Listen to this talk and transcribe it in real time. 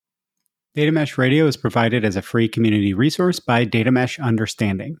Data Mesh Radio is provided as a free community resource by Data Mesh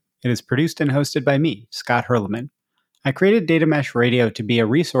Understanding. It is produced and hosted by me, Scott Herleman. I created Data Mesh Radio to be a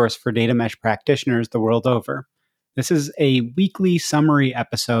resource for data mesh practitioners the world over. This is a weekly summary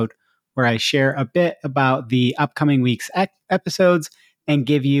episode where I share a bit about the upcoming week's episodes and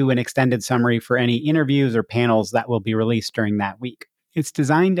give you an extended summary for any interviews or panels that will be released during that week. It's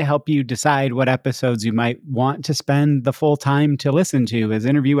designed to help you decide what episodes you might want to spend the full time to listen to, as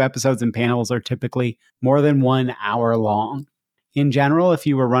interview episodes and panels are typically more than 1 hour long. In general, if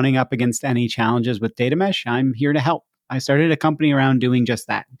you were running up against any challenges with data mesh, I'm here to help. I started a company around doing just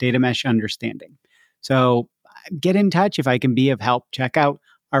that, Data Mesh Understanding. So get in touch if I can be of help. Check out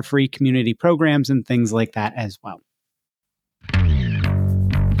our free community programs and things like that as well.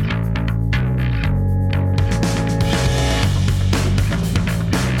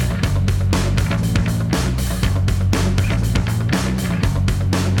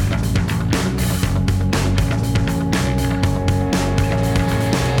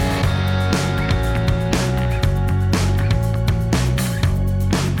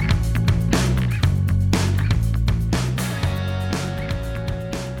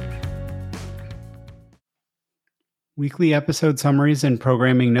 Weekly episode summaries and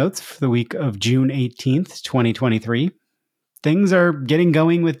programming notes for the week of June 18th, 2023. Things are getting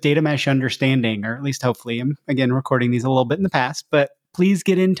going with Data Mesh Understanding, or at least hopefully. I'm, again, recording these a little bit in the past, but please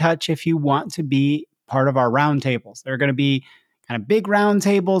get in touch if you want to be part of our roundtables. There are going to be kind of big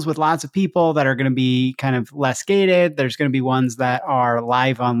roundtables with lots of people that are going to be kind of less gated. There's going to be ones that are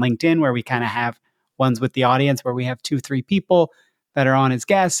live on LinkedIn where we kind of have ones with the audience where we have 2-3 people that are on as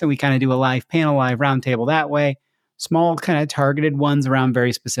guests, and we kind of do a live panel, live roundtable that way. Small kind of targeted ones around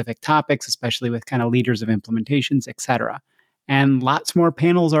very specific topics, especially with kind of leaders of implementations, etc. And lots more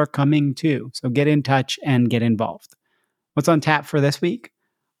panels are coming too. So get in touch and get involved. What's on tap for this week?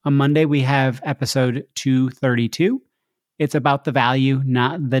 On Monday, we have episode 232. It's about the value,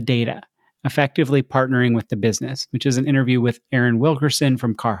 not the data, effectively partnering with the business, which is an interview with Aaron Wilkerson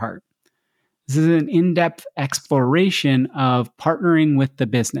from Carhartt. This is an in-depth exploration of partnering with the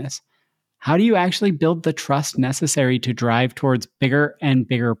business. How do you actually build the trust necessary to drive towards bigger and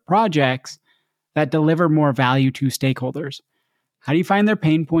bigger projects that deliver more value to stakeholders? How do you find their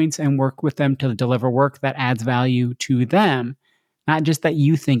pain points and work with them to deliver work that adds value to them? Not just that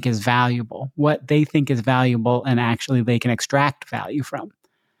you think is valuable, what they think is valuable and actually they can extract value from.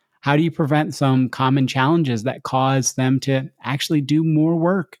 How do you prevent some common challenges that cause them to actually do more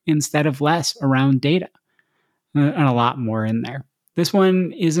work instead of less around data? And a lot more in there. This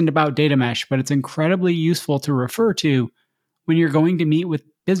one isn't about data mesh, but it's incredibly useful to refer to when you're going to meet with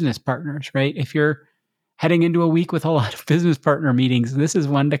business partners, right? If you're heading into a week with a lot of business partner meetings, this is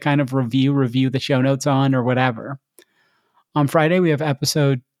one to kind of review the show notes on or whatever. On Friday, we have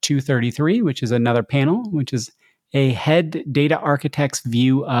episode 233, which is another panel, which is a head data architect's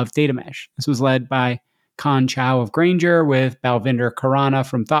view of data mesh. This was led by Khan Chow of Grainger with Balvinder Khurana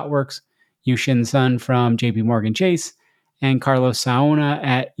from ThoughtWorks, Yushin Sun from JP Morgan Chase, and Carlos Saona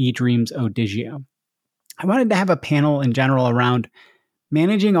at eDreams Odigio. I wanted to have a panel in general around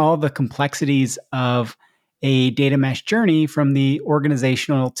managing all the complexities of a data mesh journey from the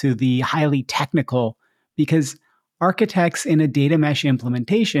organizational to the highly technical, because architects in a data mesh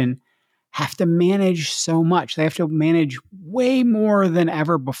implementation have to manage so much. They have to manage way more than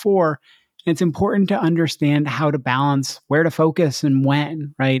ever before. And it's important to understand how to balance where to focus and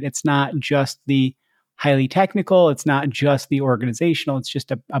when, right? It's not just the highly technical. It's not just the organizational. It's just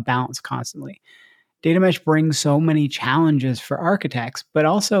a balance constantly. Data mesh brings so many challenges for architects, but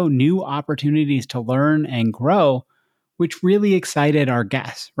also new opportunities to learn and grow, which really excited our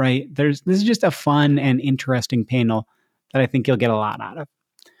guests, right? This is just a fun and interesting panel that I think you'll get a lot out of.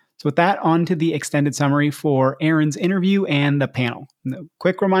 So with that, on to the extended summary for Aaron's interview and the panel.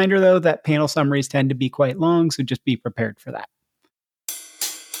 Quick reminder, though, that panel summaries tend to be quite long, so just be prepared for that.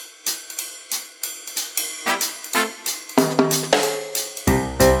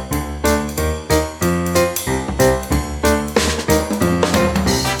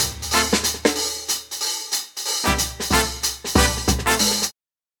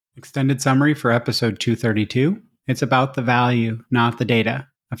 Extended summary for episode 232. It's about the value, not the data.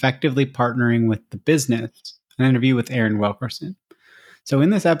 Effectively partnering with the business. An interview with Aaron Wilkerson. So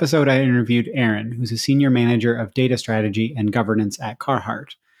in this episode, I interviewed Aaron, who's a senior manager of data strategy and governance at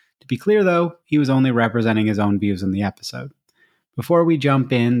Carhartt. To be clear, though, he was only representing his own views in the episode. Before we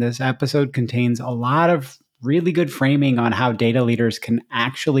jump in, this episode contains a lot of really good framing on how data leaders can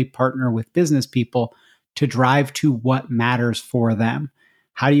actually partner with business people to drive to what matters for them.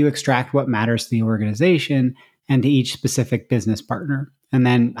 How do you extract what matters to the organization and to each specific business partner? And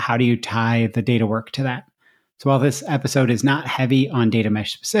then how do you tie the data work to that? So while this episode is not heavy on data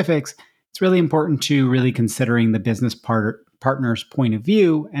mesh specifics, it's really important to really considering the business partner's point of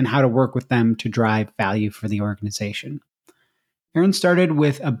view and how to work with them to drive value for the organization. Aaron started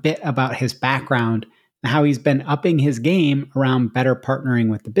with a bit about his background and how he's been upping his game around better partnering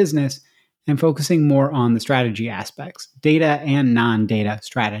with the business and focusing more on the strategy aspects, data and non-data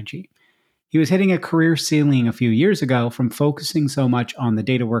strategy. He was hitting a career ceiling a few years ago from focusing so much on the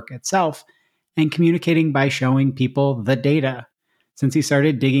data work itself and communicating by showing people the data. Since he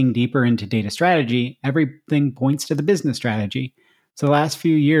started digging deeper into data strategy, everything points to the business strategy. So the last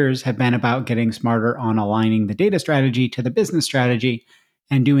few years have been about getting smarter on aligning the data strategy to the business strategy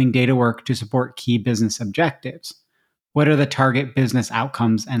and doing data work to support key business objectives. What are the target business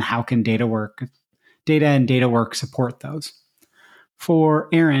outcomes and how can data and data work support those? For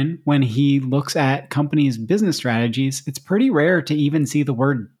Aaron, when he looks at companies' business strategies, it's pretty rare to even see the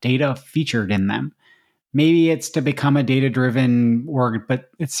word data featured in them. Maybe it's to become a data-driven org, but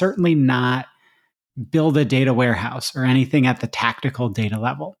it's certainly not build a data warehouse or anything at the tactical data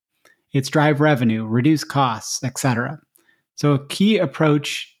level. It's drive revenue, reduce costs, etc. So a key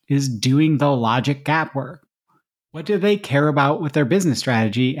approach is doing the logic gap work. What do they care about with their business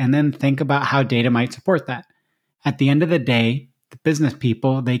strategy? And then think about how data might support that. At the end of the day, the business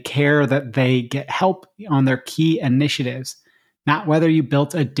people, they care that they get help on their key initiatives, not whether you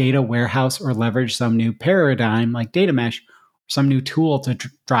built a data warehouse or leverage some new paradigm like data mesh, or some new tool to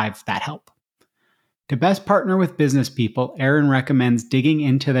drive that help. To best partner with business people, Aaron recommends digging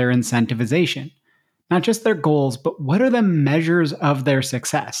into their incentivization, not just their goals, but what are the measures of their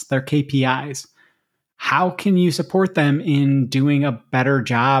success, their KPIs? How can you support them in doing a better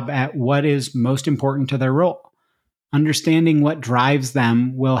job at what is most important to their role? Understanding what drives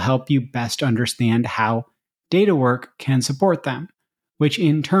them will help you best understand how data work can support them, which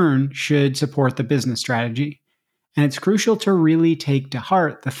in turn should support the business strategy. And it's crucial to really take to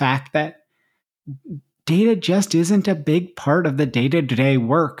heart the fact that data just isn't a big part of the day-to-day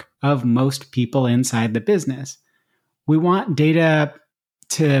work of most people inside the business. We want data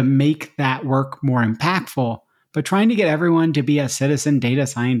to make that work more impactful, but trying to get everyone to be a citizen data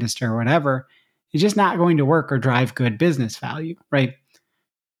scientist or whatever is just not going to work or drive good business value, right?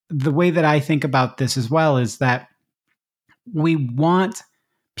 The way that I think about this as well is that we want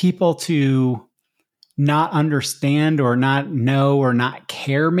people to not understand or not know or not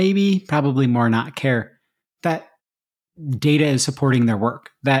care, maybe, probably more not care, that data is supporting their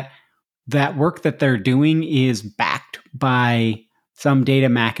work, that work that they're doing is backed by some data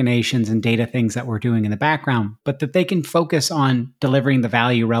machinations and data things that we're doing in the background, but that they can focus on delivering the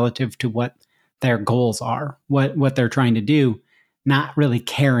value relative to what their goals are, what they're trying to do, not really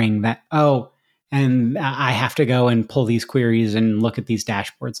caring that, oh, and I have to go and pull these queries and look at these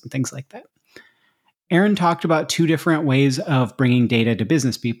dashboards and things like that. Aaron talked about two different ways of bringing data to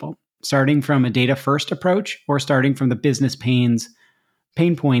business people, starting from a data first approach or starting from the business pain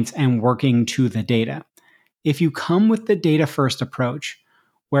points and working to the data. If you come with the data first approach,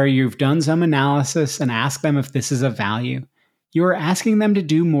 where you've done some analysis and ask them if this is of value, you're asking them to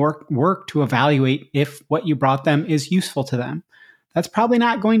do more work to evaluate if what you brought them is useful to them. That's probably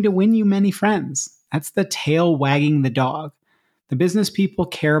not going to win you many friends. That's the tail wagging the dog. The business people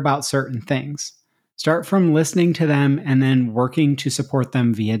care about certain things. Start from listening to them and then working to support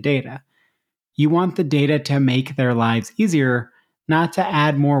them via data. You want the data to make their lives easier, not to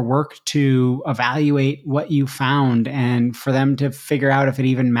add more work to evaluate what you found and for them to figure out if it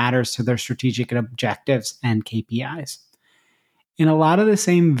even matters to their strategic objectives and KPIs. In a lot of the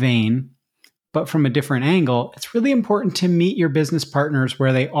same vein, but from a different angle, it's really important to meet your business partners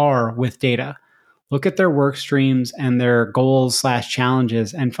where they are with data. Look at their work streams and their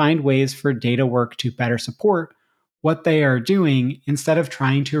goals/challenges and find ways for data work to better support what they are doing instead of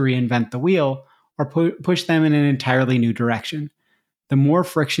trying to reinvent the wheel or push them in an entirely new direction. The more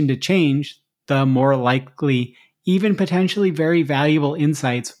friction to change, the more likely even potentially very valuable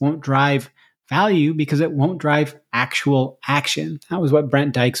insights won't drive value because it won't drive actual action. That was what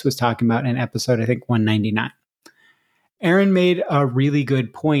Brent Dykes was talking about in episode, I think, 199. Aaron made a really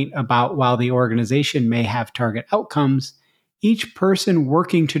good point about while the organization may have target outcomes, each person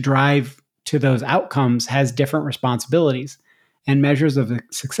working to drive to those outcomes has different responsibilities and measures of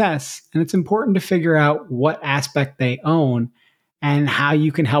success. And it's important to figure out what aspect they own and how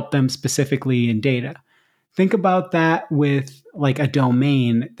you can help them specifically in data. Think about that with like a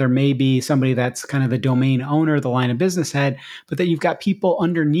domain. There may be somebody that's kind of the domain owner, the line of business head, but that you've got people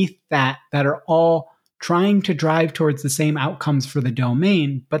underneath that are all trying to drive towards the same outcomes for the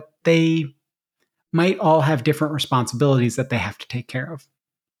domain, but they might all have different responsibilities that they have to take care of.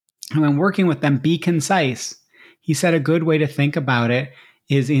 And when working with them, be concise. He said a good way to think about it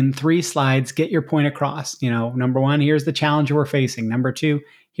is in 3 slides, get your point across. Number 1, here's the challenge we're facing. Number 2,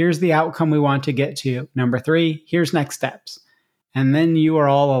 here's the outcome we want to get to. Number 3, here's next steps. And then you are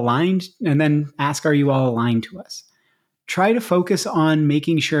all aligned, and then ask, are you all aligned to us? Try to focus on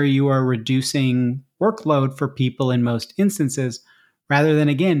making sure you are reducing workload for people in most instances, rather than,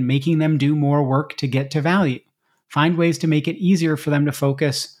 again, making them do more work to get to value. Find ways to make it easier for them to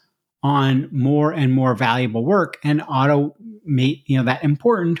focus on more and more valuable work and automate, that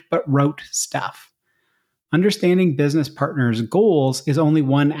important but rote stuff. Understanding business partners' goals is only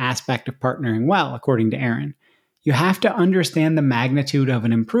one aspect of partnering well, according to Aaron. You have to understand the magnitude of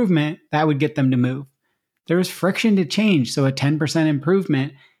an improvement that would get them to move. There is friction to change, so a 10%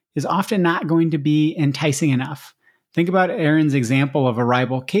 improvement is often not going to be enticing enough. Think about Aaron's example of a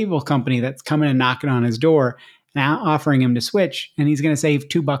rival cable company that's coming and knocking on his door and offering him to switch, and he's going to save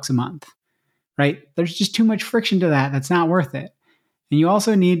 $2 a month, right? There's just too much friction to that. That's not worth it. And you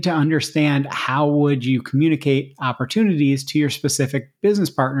also need to understand how would you communicate opportunities to your specific business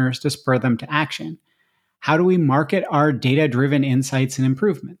partners to spur them to action. How do we market our data-driven insights and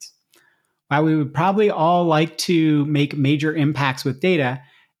improvements? While we would probably all like to make major impacts with data,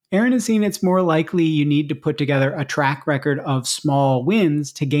 Aaron has seen it's more likely you need to put together a track record of small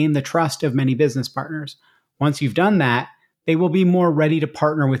wins to gain the trust of many business partners. Once you've done that, they will be more ready to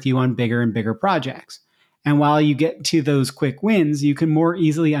partner with you on bigger and bigger projects. And while you get to those quick wins, you can more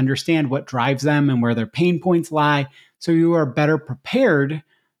easily understand what drives them and where their pain points lie, so you are better prepared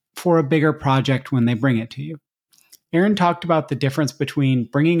for a bigger project when they bring it to you. Aaron talked about the difference between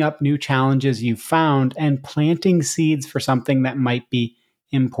bringing up new challenges you've found and planting seeds for something that might be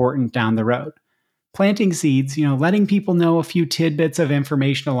important down the road. Planting seeds, letting people know a few tidbits of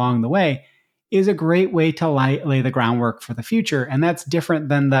information along the way, is a great way to lay the groundwork for the future. And that's different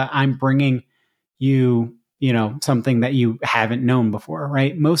than the I'm bringing you, something that you haven't known before,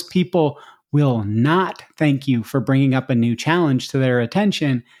 right? Most people will not thank you for bringing up a new challenge to their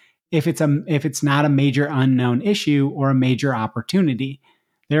attention if it's not a major unknown issue or a major opportunity.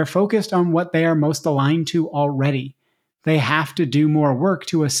 They're focused on what they are most aligned to already. They have to do more work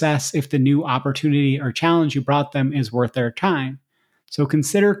to assess if the new opportunity or challenge you brought them is worth their time. So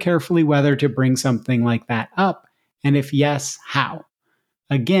consider carefully whether to bring something like that up, and if yes, how.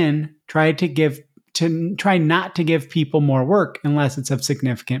 Again, try not to give people more work unless it's of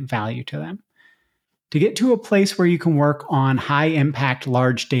significant value to them. To get to a place where you can work on high impact,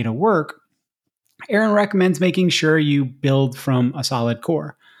 large data work, Aaron recommends making sure you build from a solid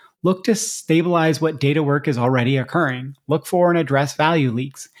core. Look to stabilize what data work is already occurring. Look for and address value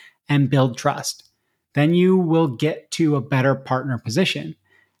leaks and build trust. Then you will get to a better partner position.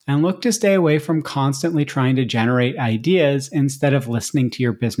 And look to stay away from constantly trying to generate ideas instead of listening to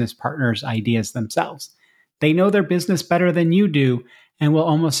your business partners' ideas themselves. They know their business better than you do and will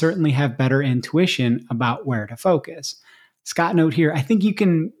almost certainly have better intuition about where to focus. Scott, note here, I think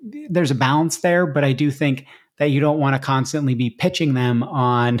there's a balance there, but I do think that you don't want to constantly be pitching them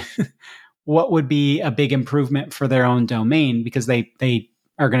on what would be a big improvement for their own domain, because they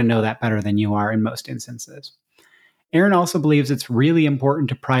are going to know that better than you are in most instances. Aaron also believes it's really important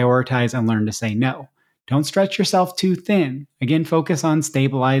to prioritize and learn to say no. Don't stretch yourself too thin. Again, focus on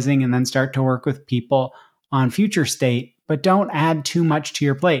stabilizing and then start to work with people on future state, but don't add too much to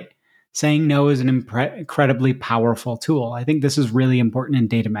your plate. Saying no is an incredibly powerful tool. I think this is really important in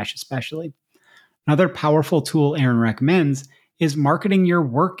data mesh especially. Another powerful tool Aaron recommends is marketing your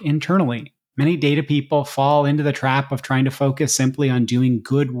work internally. Many data people fall into the trap of trying to focus simply on doing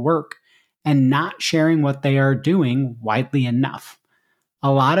good work and not sharing what they are doing widely enough.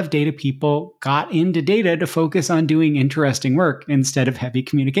 A lot of data people got into data to focus on doing interesting work instead of heavy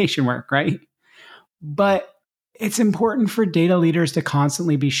communication work, right? But it's important for data leaders to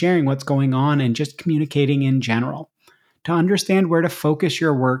constantly be sharing what's going on and just communicating in general. To understand where to focus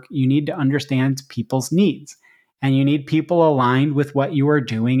your work, you need to understand people's needs, and you need people aligned with what you are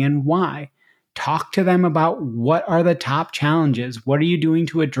doing and why. Talk to them about what are the top challenges, what are you doing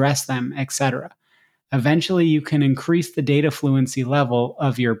to address them, etc. Eventually, you can increase the data fluency level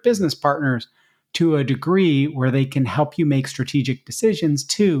of your business partners to a degree where they can help you make strategic decisions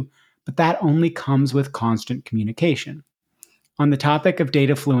too, but that only comes with constant communication. On the topic of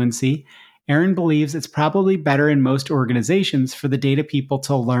data fluency, Aaron believes it's probably better in most organizations for the data people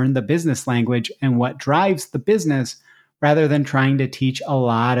to learn the business language and what drives the business rather than trying to teach a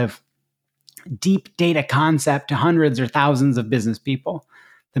lot of deep data concept to hundreds or thousands of business people.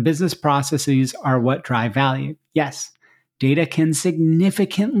 The business processes are what drive value. Yes, Data can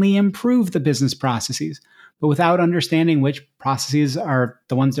significantly improve the business processes, but without understanding which processes are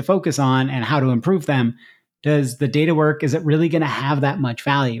the ones to focus on and how to improve them, does the data work, is it really going to have that much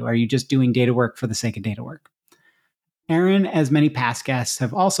value? Are you just doing data work for the sake of data work? Aaron, as many past guests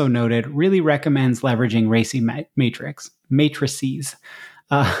have also noted, really recommends leveraging matrices.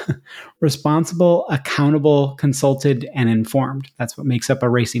 Uh, responsible, accountable, consulted, and informed. That's what makes up a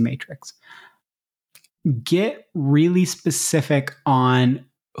RACI matrix. Get really specific on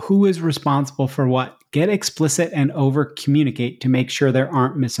who is responsible for what. Get explicit and over communicate to make sure there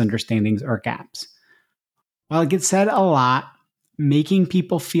aren't misunderstandings or gaps. While it gets said a lot, making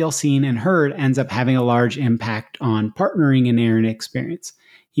people feel seen and heard ends up having a large impact on partnering in Aaron experience.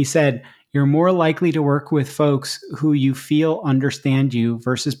 He said, you're more likely to work with folks who you feel understand you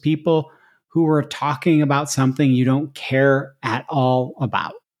versus people who are talking about something you don't care at all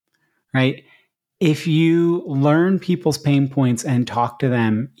about, right? If you learn people's pain points and talk to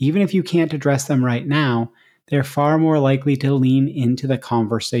them, even if you can't address them right now, they're far more likely to lean into the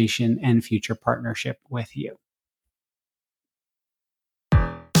conversation and future partnership with you.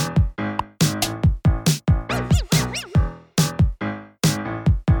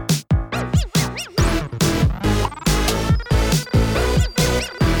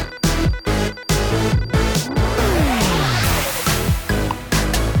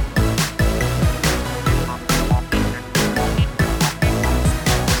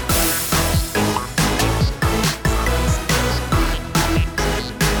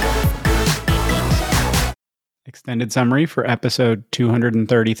 Extended summary for episode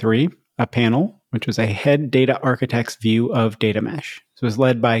 233, a panel, which was a head data architect's view of data mesh. This was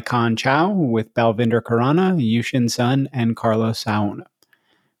led by Khan Chao with Balvinder Khurana, Yushin Sun, and Carlos Saona.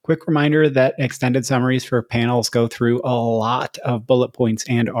 Quick reminder that extended summaries for panels go through a lot of bullet points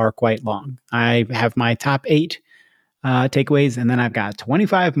and are quite long. I have my top 8 takeaways, and then I've got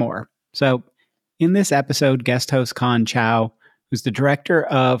 25 more. So in this episode, guest host Khan Chao, who's the director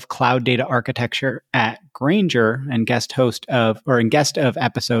of cloud data architecture at Grainger and guest of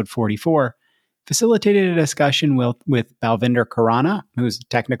episode 44, facilitated a discussion with Balvinder Khurana, who's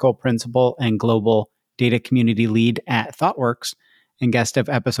technical principal and global data community lead at ThoughtWorks, and guest of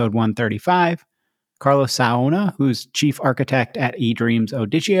episode 135, Carlos Saona, who's chief architect at eDreams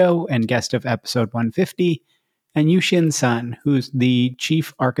Odigio and guest of episode 150, and Yushin Sun, who's the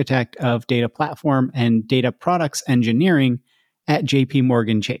chief architect of data platform and data products engineering at JP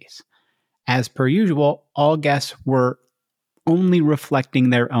Morgan Chase. As per usual, all guests were only reflecting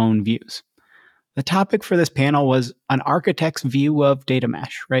their own views. The topic for this panel was an architect's view of data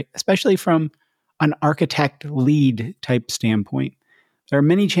mesh, right? Especially from an architect lead type standpoint. There are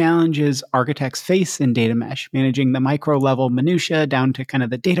many challenges architects face in data mesh, managing the micro level minutia down to kind of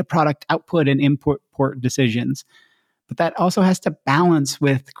the data product output and import decisions. But that also has to balance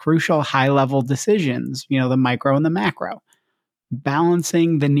with crucial high level decisions, the micro and the macro.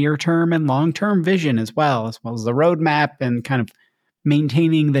 Balancing the near term and long term vision as well as the roadmap and kind of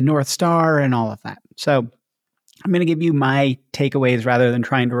maintaining the North Star and all of that. So I'm going to give you my takeaways rather than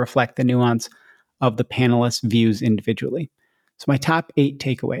trying to reflect the nuance of the panelists' views individually. So my top 8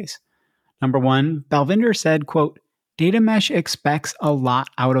 takeaways. Number 1, Balvinder said, quote, data mesh expects a lot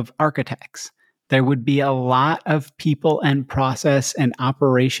out of architects. There would be a lot of people and process and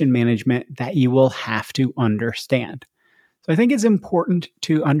operation management that you will have to understand. So I think it's important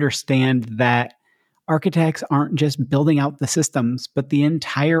to understand that architects aren't just building out the systems, but the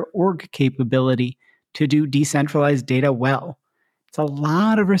entire org capability to do decentralized data well. It's a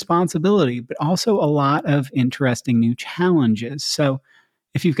lot of responsibility, but also a lot of interesting new challenges. So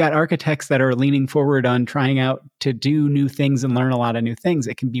if you've got architects that are leaning forward on trying out to do new things and learn a lot of new things,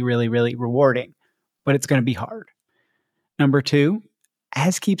 it can be really, really rewarding, but it's going to be hard. Number 2,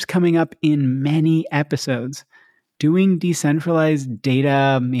 as keeps coming up in many episodes, doing decentralized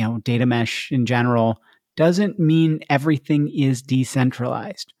data, data mesh in general, doesn't mean everything is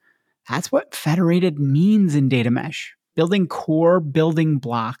decentralized. That's what federated means in data mesh, building core building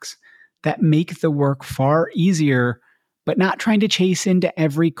blocks that make the work far easier, but not trying to chase into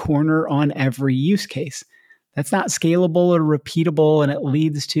every corner on every use case. That's not scalable or repeatable, and it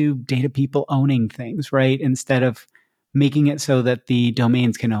leads to data people owning things, right? Instead of making it so that the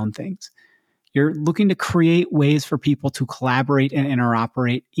domains can own things. You're looking to create ways for people to collaborate and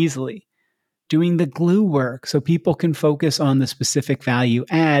interoperate easily. Doing the glue work so people can focus on the specific value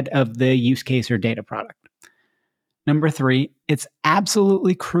add of the use case or data product. Number 3, it's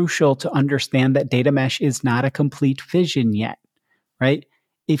absolutely crucial to understand that data mesh is not a complete vision yet, right?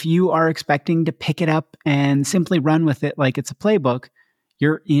 If you are expecting to pick it up and simply run with it like it's a playbook,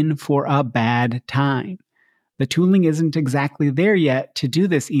 you're in for a bad time. The tooling isn't exactly there yet to do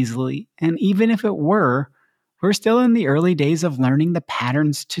this easily, and even if it were, we're still in the early days of learning the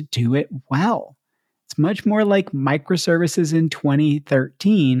patterns to do it well. It's much more like microservices in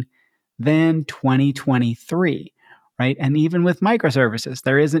 2013 than 2023, right? And even with microservices,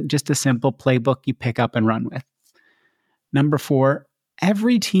 there isn't just a simple playbook you pick up and run with. Number 4,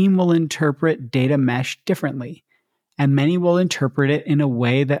 every team will interpret data mesh differently, and many will interpret it in a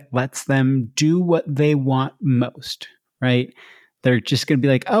way that lets them do what they want most, right? They're just going to be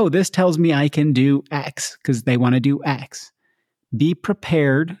like, oh, this tells me I can do X because they want to do X. Be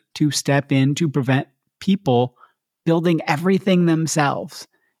prepared to step in to prevent people building everything themselves.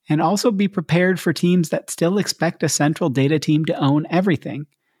 And also be prepared for teams that still expect a central data team to own everything.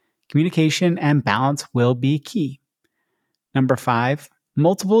 Communication and balance will be key. Number 5,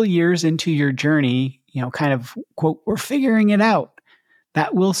 multiple years into your journey, kind of quote, we're figuring it out.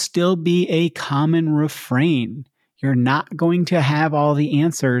 That will still be a common refrain. You're not going to have all the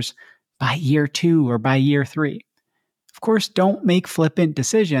answers by year 2 or by year 3. Of course, don't make flippant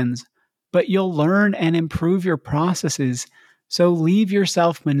decisions, but you'll learn and improve your processes. So leave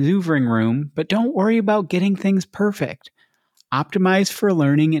yourself maneuvering room, but don't worry about getting things perfect. Optimize for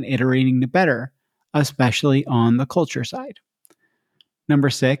learning and iterating to better, especially on the culture side. Number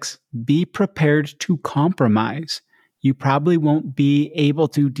 6, be prepared to compromise. You probably won't be able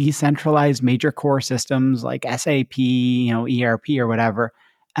to decentralize major core systems like SAP, ERP or whatever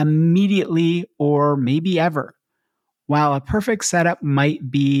immediately or maybe ever. While a perfect setup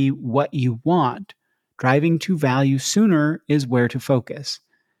might be what you want, driving to value sooner is where to focus.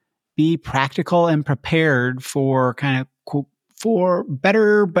 Be practical and prepared for for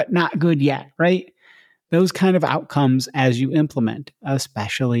better but not good yet, right? Those kind of outcomes as you implement,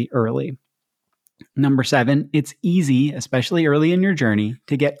 especially early. Number 7, it's easy, especially early in your journey,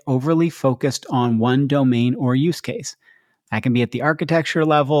 to get overly focused on one domain or use case. That can be at the architecture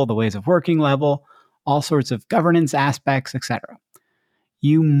level, the ways of working level, all sorts of governance aspects, etc.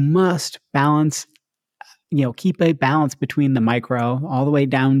 You must balance, keep a balance between the micro all the way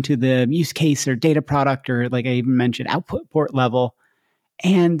down to the use case or data product, or like I even mentioned, output port level,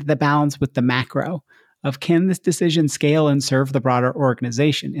 and the balance with the macro of can this decision scale and serve the broader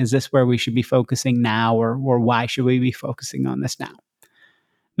organization? Is this where we should be focusing now, or why should we be focusing on this now?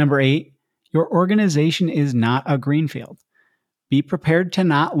 Number 8, your organization is not a greenfield. Be prepared to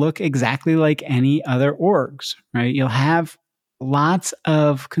not look exactly like any other orgs, right? You'll have lots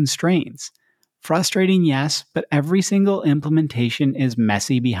of constraints. Frustrating, yes, but every single implementation is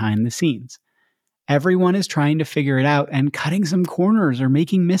messy behind the scenes. Everyone is trying to figure it out and cutting some corners or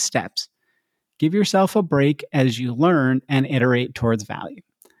making missteps. Give yourself a break as you learn and iterate towards value.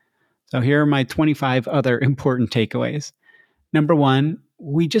 So here are my 25 other important takeaways. Number 1,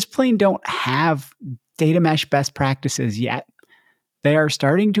 we just plain don't have data mesh best practices yet. They are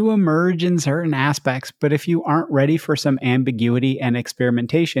starting to emerge in certain aspects, but if you aren't ready for some ambiguity and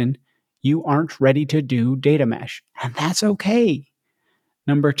experimentation, you aren't ready to do data mesh, and that's okay.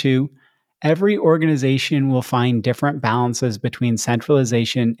 Number 2, every organization will find different balances between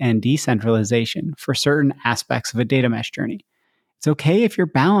centralization and decentralization for certain aspects of a data mesh journey. It's okay if your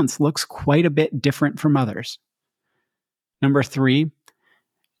balance looks quite a bit different from others. Number 3,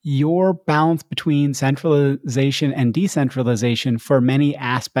 your balance between centralization and decentralization for many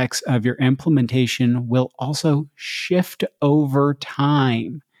aspects of your implementation will also shift over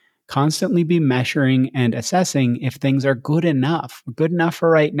time. Constantly be measuring and assessing if things are good enough for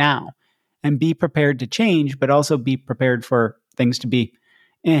right now, and be prepared to change, but also be prepared for things to be,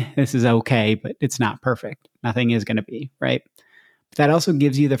 this is okay, but it's not perfect. Nothing is going to be, right? But that also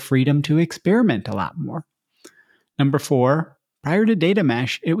gives you the freedom to experiment a lot more. Number 4, prior to data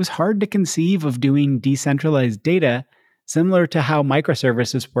mesh, it was hard to conceive of doing decentralized data similar to how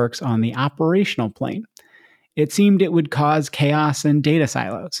microservices works on the operational plane. It seemed it would cause chaos and data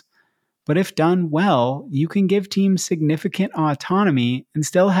silos. But if done well, you can give teams significant autonomy and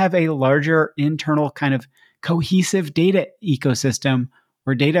still have a larger internal kind of cohesive data ecosystem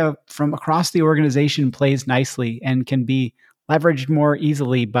where data from across the organization plays nicely and can be leveraged more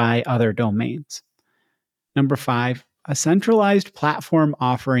easily by other domains. Number 5, a centralized platform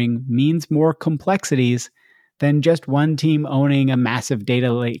offering means more complexities than just one team owning a massive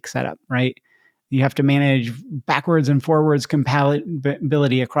data lake setup, right? You have to manage backwards and forwards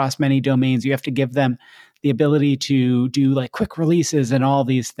compatibility across many domains. You have to give them the ability to do like quick releases and all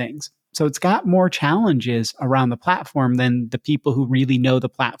these things. So it's got more challenges around the platform than the people who really know the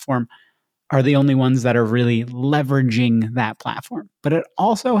platform are the only ones that are really leveraging that platform. But it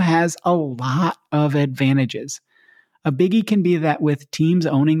also has a lot of advantages. A biggie can be that with teams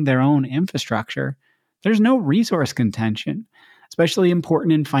owning their own infrastructure, There's no resource contention, especially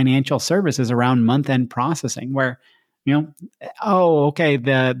important in financial services around month-end processing, where, you know, oh, okay,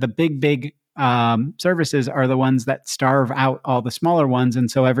 the big services are the ones that starve out all the smaller ones, and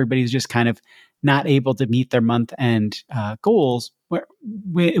so everybody's just kind of not able to meet their month-end goals. Where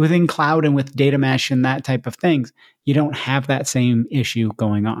within cloud and with data mesh and that type of things, you don't have that same issue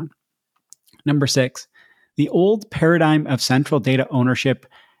going on. Number 6, the old paradigm of central data ownership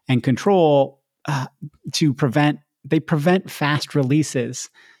and control they prevent fast releases.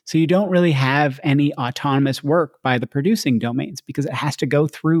 So you don't really have any autonomous work by the producing domains because it has to go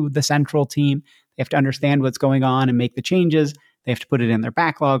through the central team. They have to understand what's going on and make the changes. They have to put it in their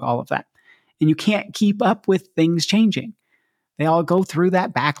backlog, all of that. And you can't keep up with things changing. They all go through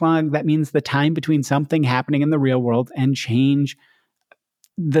that backlog. That means the time between something happening in the real world and the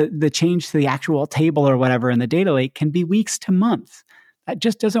change to the actual table or whatever in the data lake can be weeks to months. That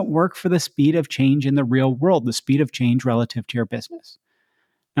just doesn't work for the speed of change in the real world, the speed of change relative to your business.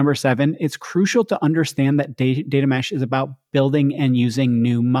 Number 7, it's crucial to understand that data mesh is about building and using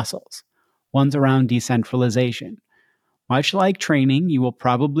new muscles, ones around decentralization. Much like training, you will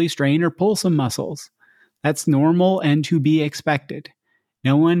probably strain or pull some muscles. That's normal and to be expected.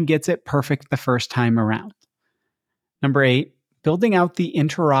 No one gets it perfect the first time around. Number 8, building out the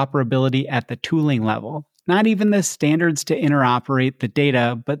interoperability at the tooling level. Not even the standards to interoperate the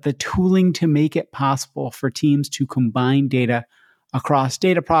data, but the tooling to make it possible for teams to combine data across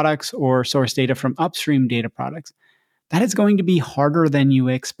data products or source data from upstream data products. That is going to be harder than you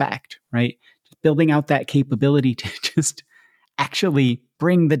expect, right? Just building out that capability to just actually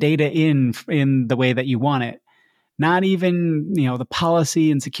bring the data in the way that you want it. Not even, the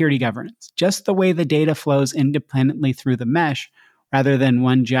policy and security governance, just the way the data flows independently through the mesh rather than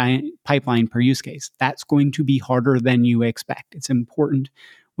one giant pipeline per use case. That's going to be harder than you expect. It's important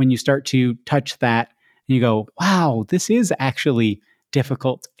when you start to touch that and you go, wow, this is actually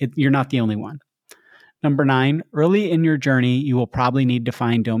difficult. You're not the only one. Number 9, early in your journey, you will probably need to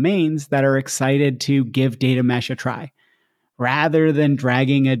find domains that are excited to give data mesh a try. Rather than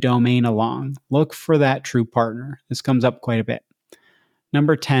dragging a domain along, look for that true partner. This comes up quite a bit.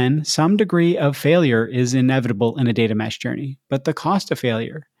 Number 10, some degree of failure is inevitable in a data mesh journey, but the cost of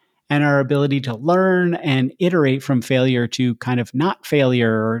failure and our ability to learn and iterate from failure to kind of not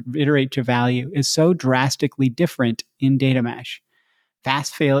failure or iterate to value is so drastically different in data mesh.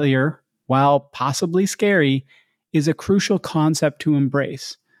 Fast failure, while possibly scary, is a crucial concept to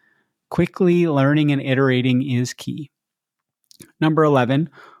embrace. Quickly learning and iterating is key. Number 11,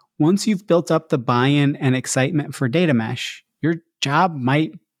 once you've built up the buy-in and excitement for data mesh, your job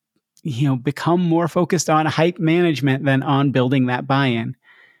might become more focused on hype management than on building that buy-in.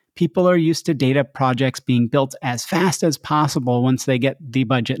 People are used to data projects being built as fast as possible once they get the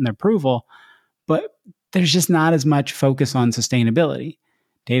budget and approval, but there's just not as much focus on sustainability.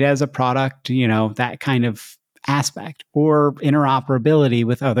 Data as a product, that kind of aspect, or interoperability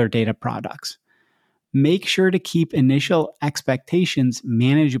with other data products. Make sure to keep initial expectations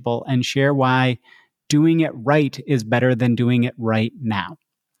manageable and share why doing it right is better than doing it right now.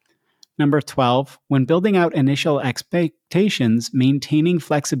 Number 12, when building out initial expectations, maintaining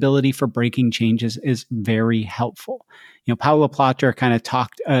flexibility for breaking changes is very helpful. Paulo Platter kind of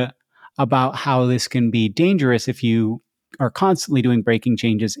talked about how this can be dangerous if you are constantly doing breaking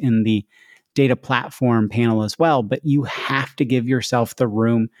changes in the data platform panel as well, but you have to give yourself the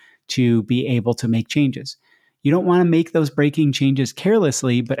room to be able to make changes. You don't want to make those breaking changes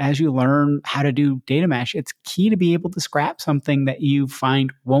carelessly, but as you learn how to do data mesh, it's key to be able to scrap something that you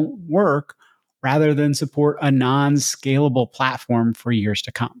find won't work rather than support a non-scalable platform for years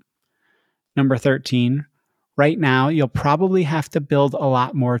to come. Number 13, right now, you'll probably have to build a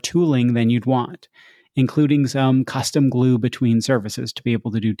lot more tooling than you'd want, including some custom glue between services to be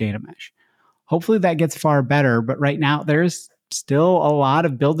able to do data mesh. Hopefully that gets far better, but right now there's still a lot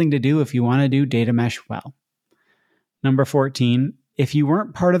of building to do if you want to do data mesh well. Number 14, if you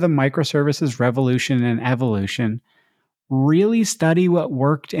weren't part of the microservices revolution and evolution, really study what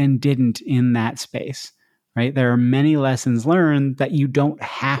worked and didn't in that space, right? There are many lessons learned that you don't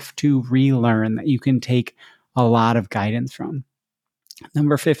have to relearn, that you can take a lot of guidance from.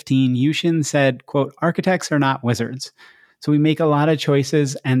 Number 15, Yushin said, quote, architects are not wizards. So we make a lot of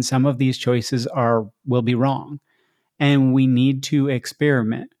choices and some of these choices will be wrong. And we need to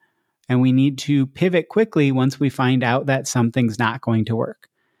experiment. And we need to pivot quickly once we find out that something's not going to work.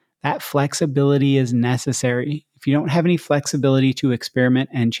 That flexibility is necessary. If you don't have any flexibility to experiment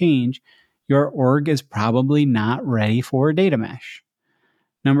and change, your org is probably not ready for data mesh.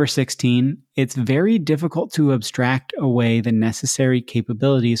 Number 16, it's very difficult to abstract away the necessary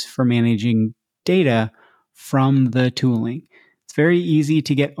capabilities for managing data from the tooling. It's very easy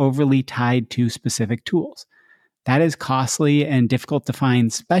to get overly tied to specific tools. That is costly and difficult to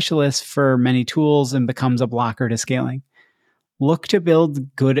find specialists for many tools and becomes a blocker to scaling. Look to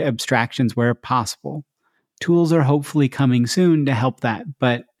build good abstractions where possible. Tools are hopefully coming soon to help that,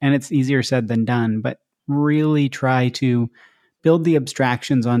 and it's easier said than done, but really try to build the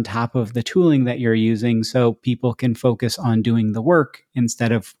abstractions on top of the tooling that you're using so people can focus on doing the work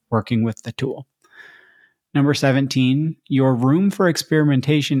instead of working with the tool. Number 17, your room for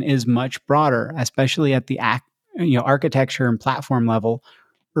experimentation is much broader, especially at the architecture and platform level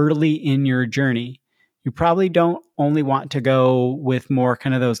early in your journey. You probably don't only want to go with more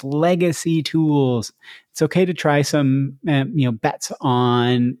kind of those legacy tools. It's okay to try some bets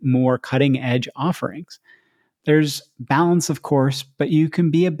on more cutting edge offerings. There's balance, of course, but you can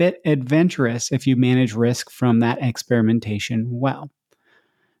be a bit adventurous if you manage risk from that experimentation well.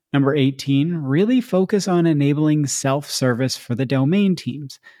 Number 18, really focus on enabling self-service for the domain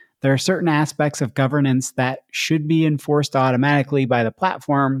teams. There are certain aspects of governance that should be enforced automatically by the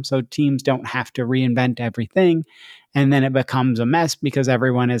platform so teams don't have to reinvent everything, and then it becomes a mess because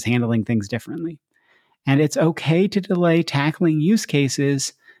everyone is handling things differently. And it's okay to delay tackling use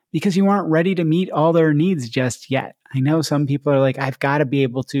cases because you aren't ready to meet all their needs just yet. I know some people are like, I've got to be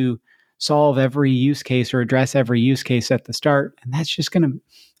able to solve every use case or address every use case at the start, and that's going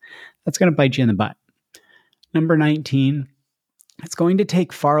to bite you in the butt. Number 19, it's going to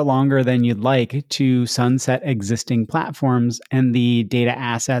take far longer than you'd like to sunset existing platforms and the data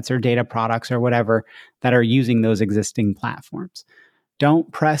assets or data products or whatever that are using those existing platforms.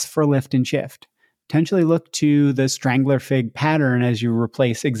 Don't press for lift and shift. Potentially look to the strangler fig pattern as you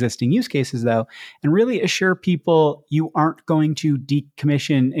replace existing use cases, though, and really assure people you aren't going to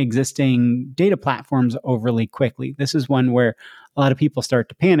decommission existing data platforms overly quickly. This is one where a lot of people start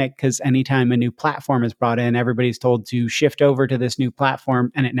to panic because anytime a new platform is brought in, everybody's told to shift over to this new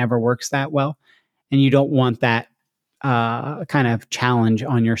platform, and it never works that well. And you don't want that kind of challenge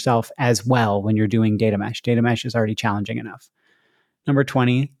on yourself as well when you're doing data mesh. Data mesh is already challenging enough. Number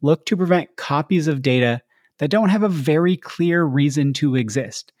 20, look to prevent copies of data that don't have a very clear reason to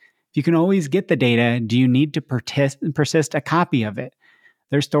exist. If you can always get the data, do you need to persist a copy of it?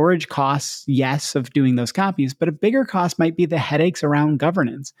 There's storage costs, yes, of doing those copies, but a bigger cost might be the headaches around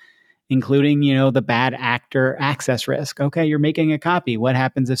governance, including, the bad actor access risk. Okay, you're making a copy. What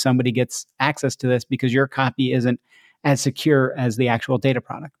happens if somebody gets access to this because your copy isn't as secure as the actual data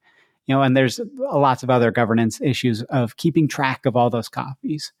product? And there's lots of other governance issues of keeping track of all those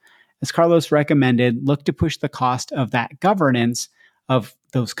copies. As Carlos recommended, look to push the cost of that governance of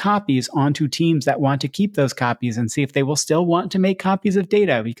those copies onto teams that want to keep those copies and see if they will still want to make copies of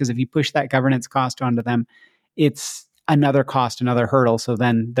data. Because if you push that governance cost onto them, it's another cost, another hurdle. So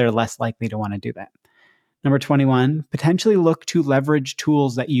then they're less likely to want to do that. Number 21, potentially look to leverage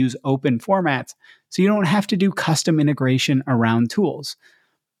tools that use open formats so you don't have to do custom integration around tools.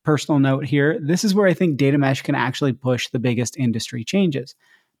 Personal note here, this is where I think data mesh can actually push the biggest industry changes.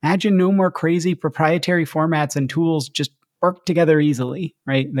 Imagine no more crazy proprietary formats and tools just work together easily,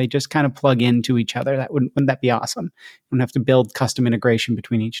 right? They just kind of plug into each other. Wouldn't that be awesome? You don't have to build custom integration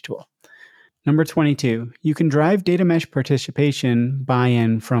between each tool. Number 22, you can drive data mesh participation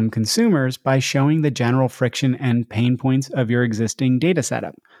buy-in from consumers by showing the general friction and pain points of your existing data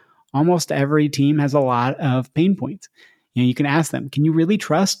setup. Almost every team has a lot of pain points. You can ask them, can you really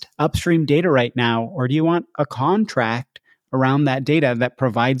trust upstream data right now? Or do you want a contract around that data that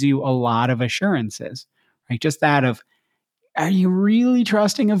provides you a lot of assurances, right? Just that of, are you really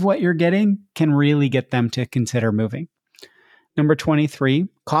trusting of what you're getting can really get them to consider moving. Number 23,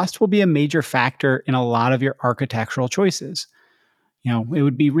 cost will be a major factor in a lot of your architectural choices. It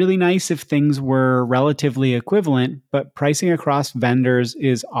would be really nice if things were relatively equivalent, but pricing across vendors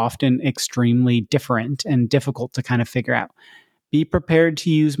is often extremely different and difficult to kind of figure out. Be prepared to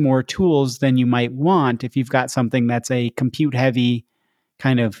use more tools than you might want if you've got something that's a compute heavy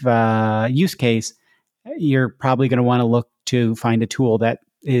kind of use case. You're probably going to want to look to find a tool that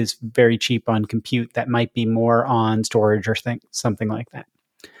is very cheap on compute that might be more on storage or something like that.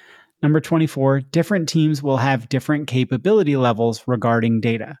 Number 24, different teams will have different capability levels regarding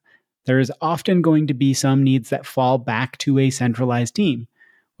data. There is often going to be some needs that fall back to a centralized team,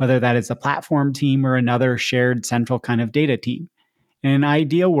 whether that is a platform team or another shared central kind of data team. In an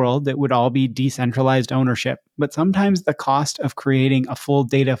ideal world, it would all be decentralized ownership, but sometimes the cost of creating a full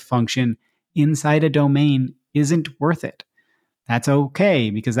data function inside a domain isn't worth it. That's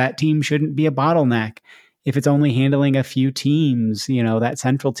okay, because that team shouldn't be a bottleneck. If it's only handling a few teams, that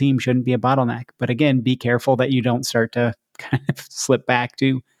central team shouldn't be a bottleneck. But again, be careful that you don't start to kind of slip back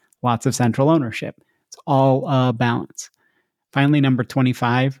to lots of central ownership. It's all a balance. Finally, number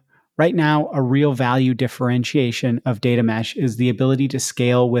 25. Right now, a real value differentiation of data mesh is the ability to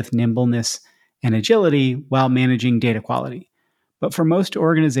scale with nimbleness and agility while managing data quality. But for most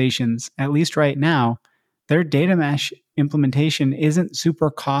organizations, at least right now, their data mesh implementation isn't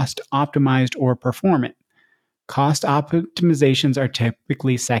super cost optimized or performant. Cost optimizations are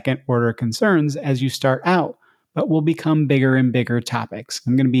typically second order concerns as you start out, but will become bigger and bigger topics.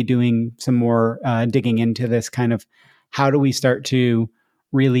 I'm going to be doing some more digging into this kind of how do we start to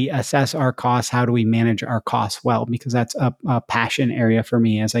really assess our costs? How do we manage our costs well? Because that's a passion area for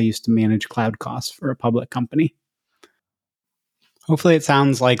me as I used to manage cloud costs for a public company. Hopefully, it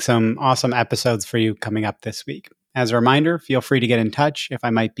sounds like some awesome episodes for you coming up this week. As a reminder, feel free to get in touch if I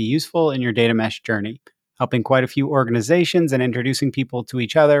might be useful in your data mesh journey, helping quite a few organizations and introducing people to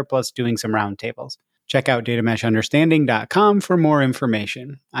each other, plus doing some roundtables. Check out datameshunderstanding.com for more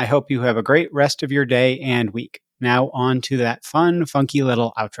information. I hope you have a great rest of your day and week. Now, on to that fun, funky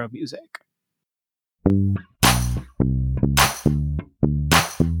little outro music.